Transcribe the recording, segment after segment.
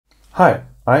Hi,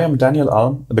 I am Daniel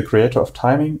Alm, the creator of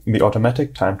Timing, the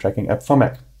automatic time tracking app for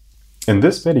Mac. In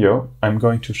this video, I'm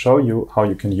going to show you how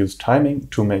you can use Timing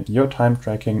to make your time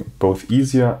tracking both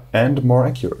easier and more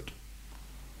accurate.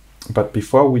 But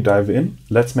before we dive in,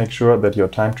 let's make sure that your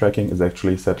time tracking is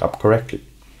actually set up correctly.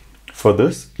 For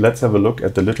this, let's have a look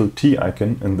at the little T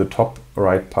icon in the top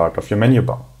right part of your menu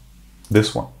bar.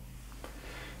 This one.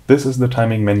 This is the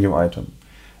Timing menu item.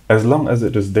 As long as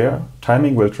it is there,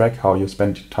 Timing will track how you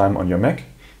spend time on your Mac,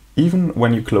 even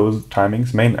when you close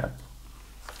Timing's main app.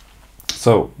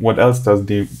 So, what else does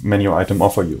the menu item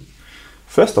offer you?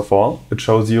 First of all, it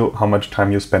shows you how much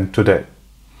time you spent today.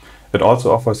 It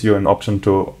also offers you an option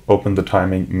to open the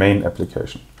Timing main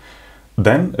application.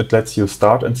 Then it lets you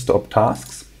start and stop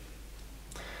tasks.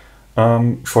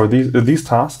 For these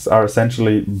tasks are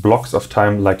essentially blocks of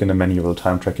time like in a manual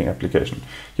time tracking application.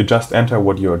 You just enter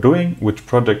what you are doing, which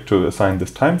project to assign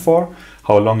this time for,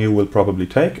 how long you will probably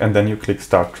take, and then you click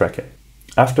Start Tracking.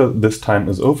 After this time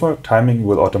is over, Timing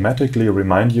will automatically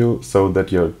remind you so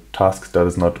that your task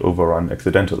does not overrun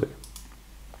accidentally.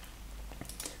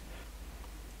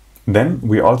 Then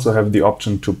we also have the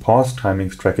option to pause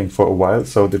Timing's tracking for a while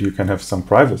so that you can have some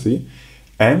privacy.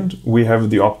 And we have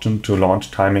the option to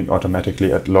launch Timing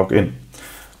automatically at login.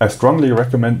 I strongly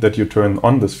recommend that you turn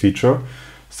on this feature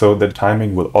so that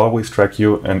Timing will always track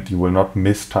you and you will not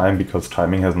miss time because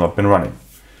Timing has not been running.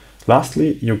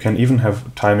 Lastly, you can even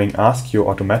have Timing ask you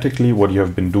automatically what you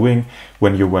have been doing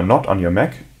when you were not on your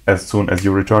Mac as soon as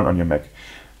you return on your Mac.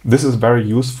 This is very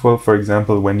useful, for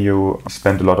example, when you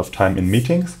spend a lot of time in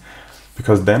meetings,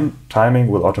 because then Timing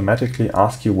will automatically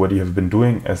ask you what you have been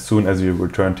doing as soon as you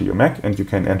return to your Mac, and you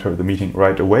can enter the meeting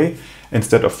right away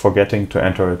instead of forgetting to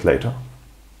enter it later.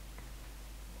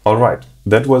 Alright,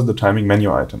 that was the Timing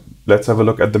menu item. Let's have a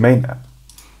look at the main app.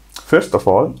 First of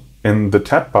all, in the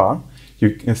tab bar,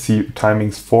 you can see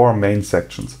Timing's 4 main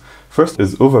sections. First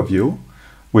is Overview,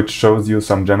 which shows you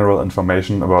some general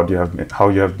information about how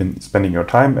you have been spending your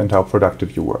time and how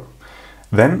productive you were.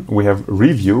 Then we have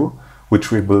Review, which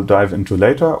we will dive into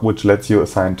later, which lets you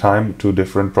assign time to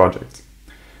different projects.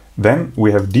 Then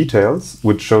we have Details,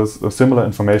 which shows similar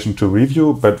information to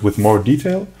Review, but with more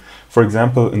detail. For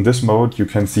example, in this mode, you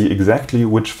can see exactly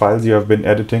which files you have been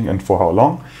editing and for how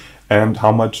long, and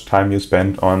how much time you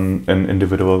spent on an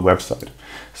individual website.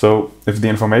 So if the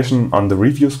information on the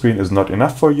Review screen is not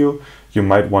enough for you, you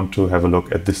might want to have a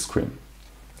look at this screen.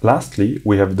 Lastly,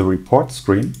 we have the Report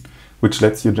screen, which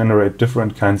lets you generate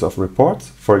different kinds of reports,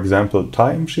 for example,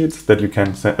 timesheets that you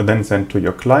can then send to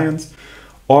your clients,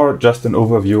 or just an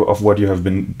overview of what you have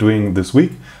been doing this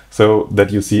week so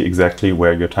that you see exactly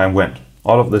where your time went.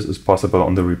 All of this is possible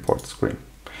on the report screen.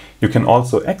 You can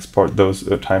also export those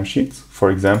timesheets, for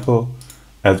example,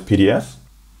 as PDF.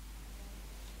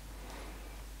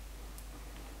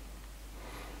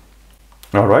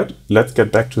 Alright, let's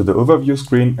get back to the overview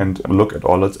screen and look at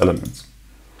all its elements.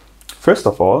 First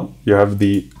of all, you have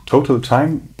the total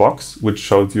time box, which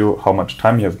shows you how much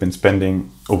time you have been spending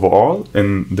overall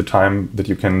in the time that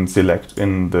you can select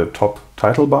in the top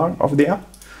title bar of the app.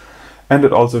 And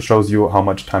it also shows you how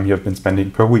much time you have been spending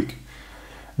per week.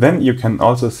 Then you can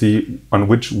also see on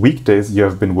which weekdays you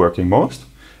have been working most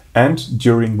and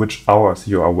during which hours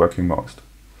you are working most.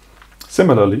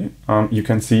 Similarly, you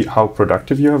can see how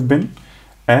productive you have been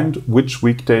and which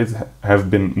weekdays have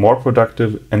been more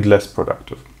productive and less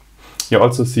productive. You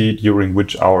also see during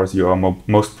which hours you are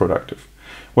most productive.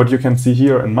 What you can see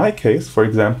here in my case, for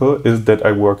example, is that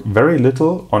I work very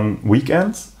little on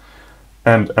weekends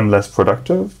and am less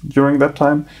productive during that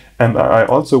time. And I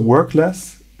also work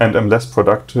less and am less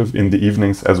productive in the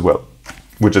evenings as well,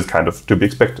 which is kind of to be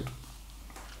expected.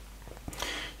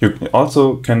 You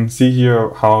also can see here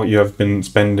how you have been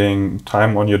spending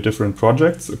time on your different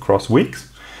projects across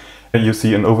weeks. And you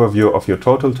see an overview of your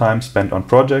total time spent on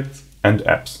projects and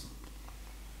apps.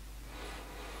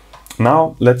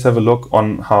 Now let's have a look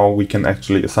on how we can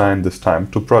actually assign this time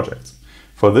to projects.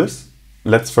 For this,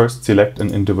 let's first select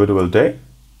an individual day.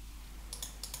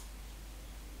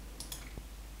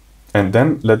 And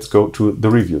then let's go to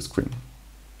the review screen.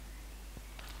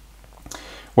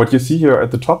 What you see here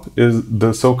at the top is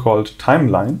the so-called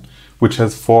timeline, which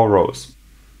has 4 rows.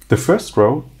 The first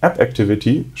row, App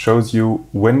Activity, shows you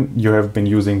when you have been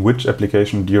using which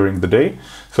application during the day,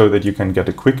 so that you can get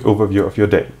a quick overview of your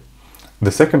day.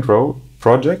 The second row,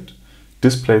 Project,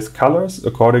 displays colors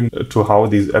according to how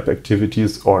these app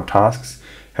activities or tasks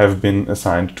have been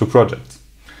assigned to projects.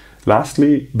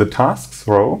 Lastly, the Tasks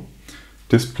row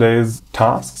displays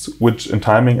tasks which in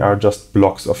Timing are just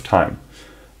blocks of time.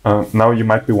 Now you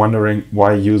might be wondering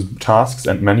why use tasks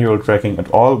and manual tracking at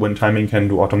all when Timing can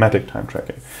do automatic time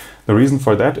tracking. The reason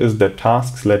for that is that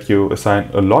tasks let you assign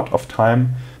a lot of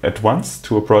time at once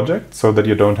to a project so that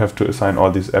you don't have to assign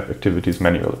all these app activities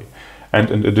manually. And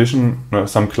in addition,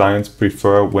 some clients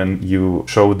prefer when you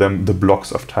show them the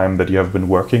blocks of time that you have been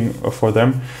working for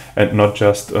them, and not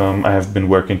just I have been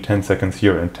working 10 seconds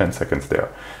here and 10 seconds there.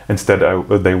 Instead,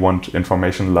 they want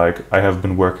information like I have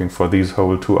been working for these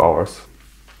whole 2 hours.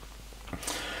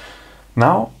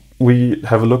 Now we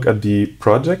have a look at the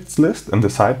projects list in the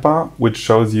sidebar, which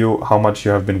shows you how much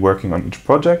you have been working on each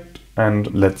project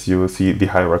and lets you see the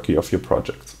hierarchy of your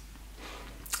projects.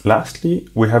 Lastly,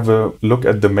 we have a look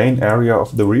at the main area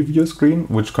of the review screen,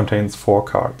 which contains 4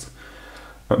 cards.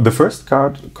 The first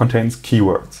card contains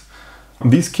keywords.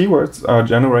 These keywords are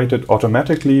generated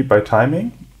automatically by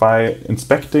timing, by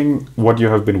inspecting what you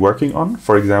have been working on,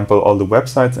 for example, all the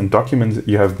websites and documents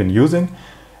you have been using,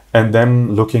 and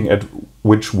then looking at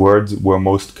which words were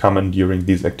most common during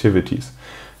these activities.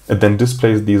 It then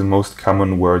displays these most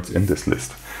common words in this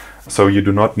list. So you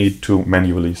do not need to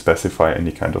manually specify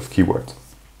any kind of keywords.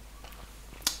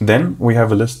 Then we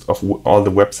have a list of all the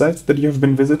websites that you have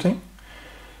been visiting,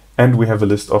 and we have a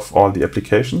list of all the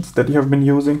applications that you have been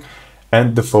using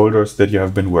and the folders that you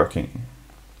have been working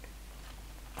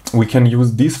in. We can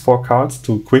use these 4 cards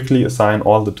to quickly assign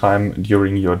all the time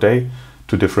during your day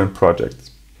to different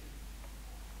projects.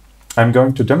 I'm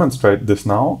going to demonstrate this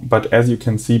now, but as you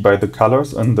can see by the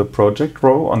colors in the project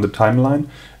row on the timeline,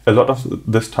 a lot of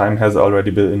this time has already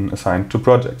been assigned to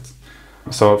projects.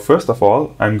 So first of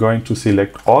all, I'm going to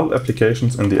select all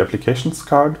applications in the applications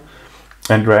card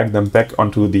and drag them back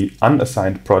onto the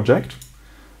unassigned project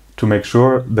to make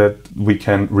sure that we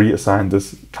can reassign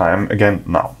this time again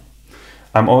now.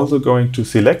 I'm also going to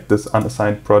select this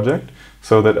unassigned project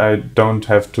so that I don't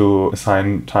have to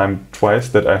assign time twice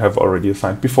that I have already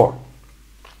assigned before.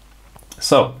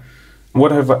 So,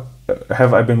 what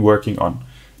have I been working on?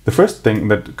 The first thing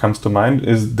that comes to mind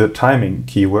is the timing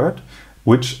keyword,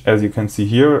 which, as you can see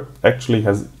here, actually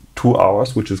has 2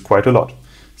 hours, which is quite a lot.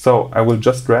 So I will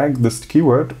just drag this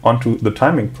keyword onto the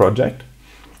timing project,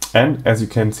 and as you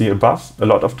can see above, a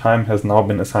lot of time has now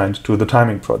been assigned to the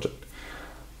timing project.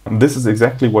 And this is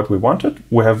exactly what we wanted.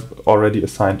 We have already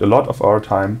assigned a lot of our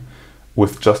time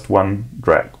with just one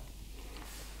drag.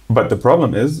 But the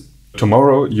problem is,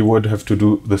 tomorrow you would have to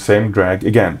do the same drag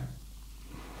again.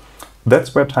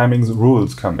 That's where timing's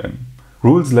rules come in.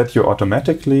 Rules let you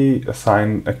automatically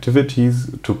assign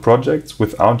activities to projects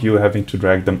without you having to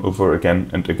drag them over again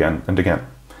and again and again.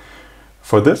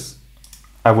 For this,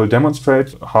 I will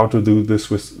demonstrate how to do this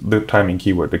with the timing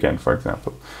keyword again, for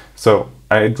example. So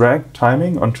I drag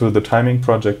timing onto the timing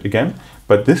project again,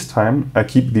 but this time I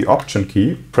keep the Option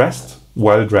key pressed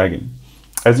while dragging.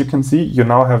 As you can see, you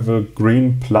now have a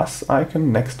green plus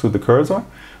icon next to the cursor,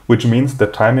 which means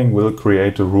that timing will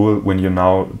create a rule when you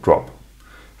now drop.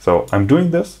 So I'm doing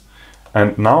this,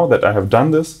 and now that I have done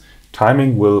this,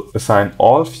 timing will assign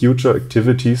all future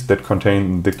activities that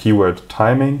contain the keyword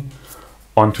timing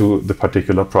onto the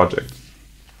particular project.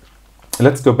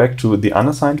 Let's go back to the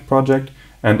unassigned project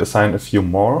and assign a few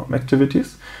more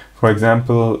activities. For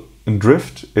example,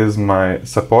 Drift is my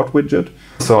support widget,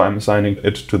 so I'm assigning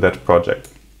it to that project.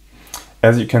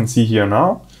 As you can see here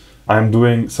now, I'm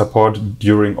doing support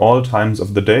during all times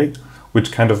of the day,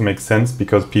 which kind of makes sense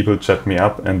because people chat me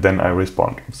up and then I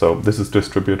respond. So this is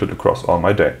distributed across all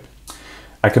my day.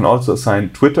 I can also assign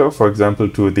Twitter, for example,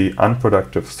 to the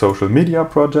unproductive social media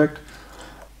project,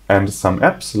 and some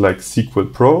apps like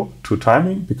SQL Pro to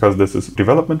timing, because this is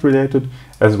development related,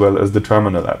 as well as the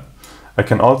terminal app. I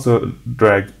can also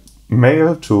drag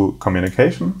mail to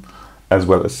communication, as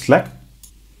well as Slack.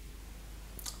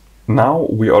 Now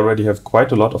we already have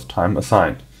quite a lot of time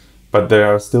assigned, but there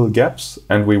are still gaps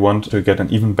and we want to get an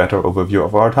even better overview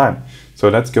of our time. So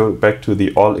let's go back to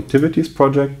the All Activities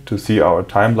project to see our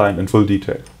timeline in full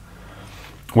detail.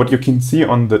 What you can see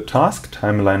on the task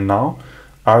timeline now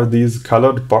are these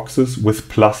colored boxes with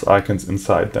plus icons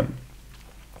inside them.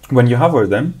 When you hover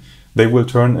them, they will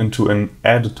turn into an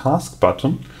Add Task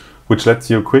button, which lets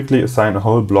you quickly assign a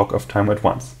whole block of time at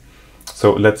once.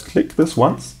 So let's click this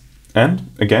once,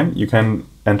 and again you can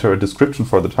enter a description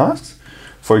for the tasks.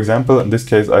 For example, in this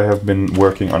case I have been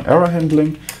working on error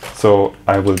handling, so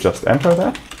I will just enter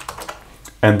that,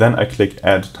 and then I click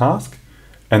Add Task,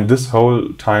 and this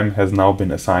whole time has now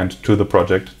been assigned to the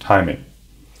project timing.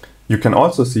 You can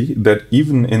also see that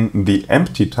even in the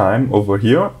empty time over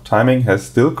here, timing has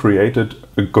still created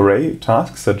a gray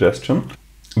task suggestion.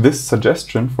 This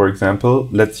suggestion, for example,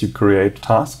 lets you create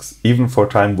tasks even for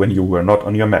time when you were not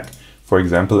on your Mac, for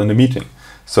example in a meeting.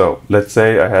 So let's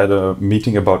say I had a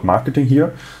meeting about marketing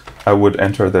here. I would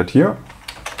enter that here,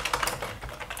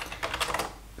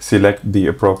 select the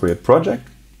appropriate project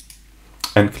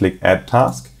and click Add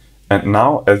Task. And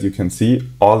now, as you can see,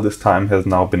 all this time has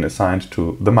now been assigned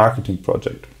to the marketing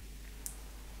project.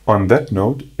 On that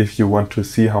note, if you want to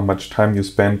see how much time you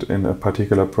spent in a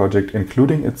particular project,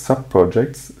 including its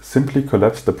sub-projects, simply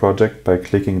collapse the project by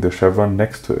clicking the chevron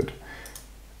next to it.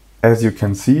 As you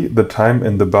can see, the time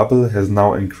in the bubble has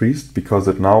now increased because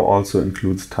it now also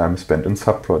includes time spent in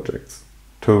sub-projects.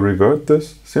 To revert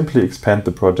this, simply expand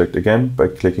the project again by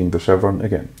clicking the chevron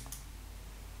again.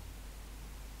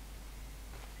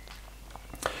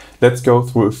 Let's go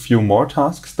through a few more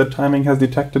tasks that timing has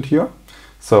detected here.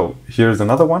 So here's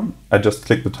another one. I just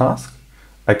click the task,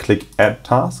 I click Add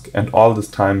Task, and all this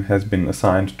time has been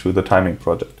assigned to the timing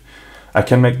project. I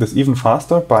can make this even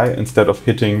faster by, instead of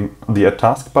hitting the Add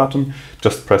Task button,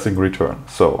 just pressing Return.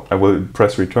 So I will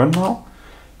press Return now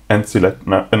and select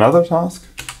another task,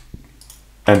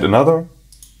 and another,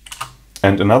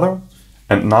 and another,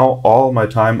 and now all my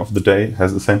time of the day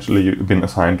has essentially been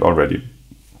assigned already.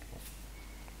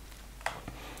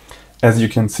 As you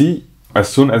can see, as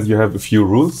soon as you have a few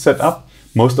rules set up,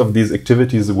 most of these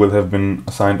activities will have been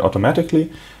assigned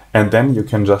automatically, and then you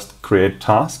can just create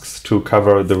tasks to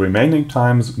cover the remaining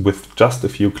times with just a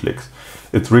few clicks.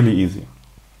 It's really easy.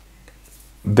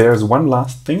 There's one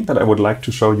last thing that I would like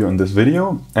to show you in this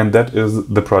video, and that is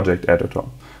the project editor.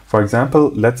 For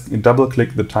example, let's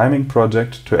double-click the timing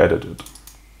project to edit it.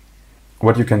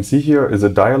 What you can see here is a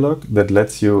dialog that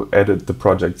lets you edit the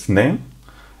project's name,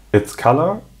 its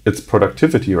color, its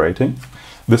productivity rating.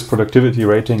 This productivity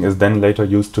rating is then later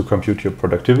used to compute your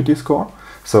productivity score.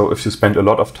 So if you spend a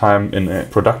lot of time in a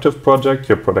productive project,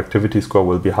 your productivity score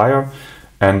will be higher.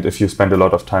 And if you spend a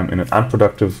lot of time in an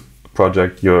unproductive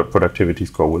project, your productivity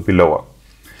score will be lower.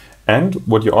 And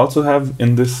what you also have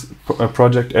in this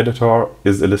project editor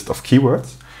is a list of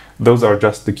keywords. Those are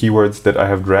just the keywords that I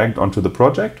have dragged onto the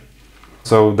project,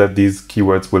 so that these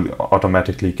keywords will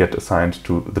automatically get assigned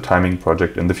to the timing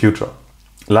project in the future.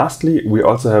 Lastly, we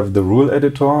also have the rule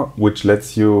editor, which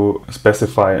lets you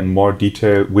specify in more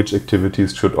detail which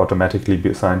activities should automatically be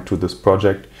assigned to this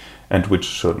project and which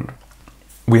shouldn't.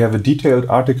 We have a detailed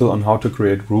article on how to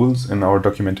create rules in our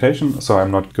documentation, so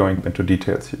I'm not going into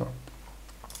details here.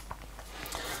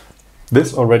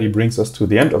 This already brings us to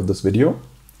the end of this video.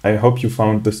 I hope you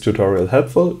found this tutorial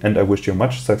helpful, and I wish you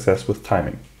much success with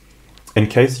timing. In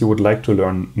case you would like to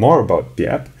learn more about the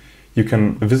app, you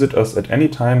can visit us at any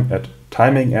time at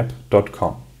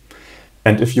timingapp.com.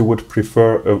 And if you would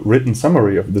prefer a written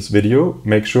summary of this video,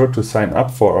 make sure to sign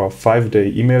up for our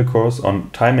 5-day email course on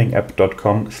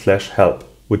timingapp.com/help,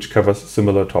 which covers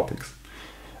similar topics.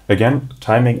 Again,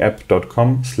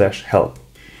 timingapp.com/help.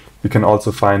 You can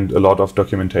also find a lot of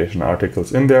documentation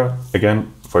articles in there,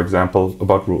 again, for example,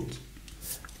 about rules.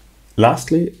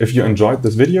 Lastly, if you enjoyed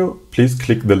this video, please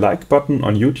click the like button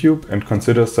on YouTube and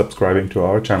consider subscribing to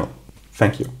our channel.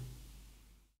 Thank you.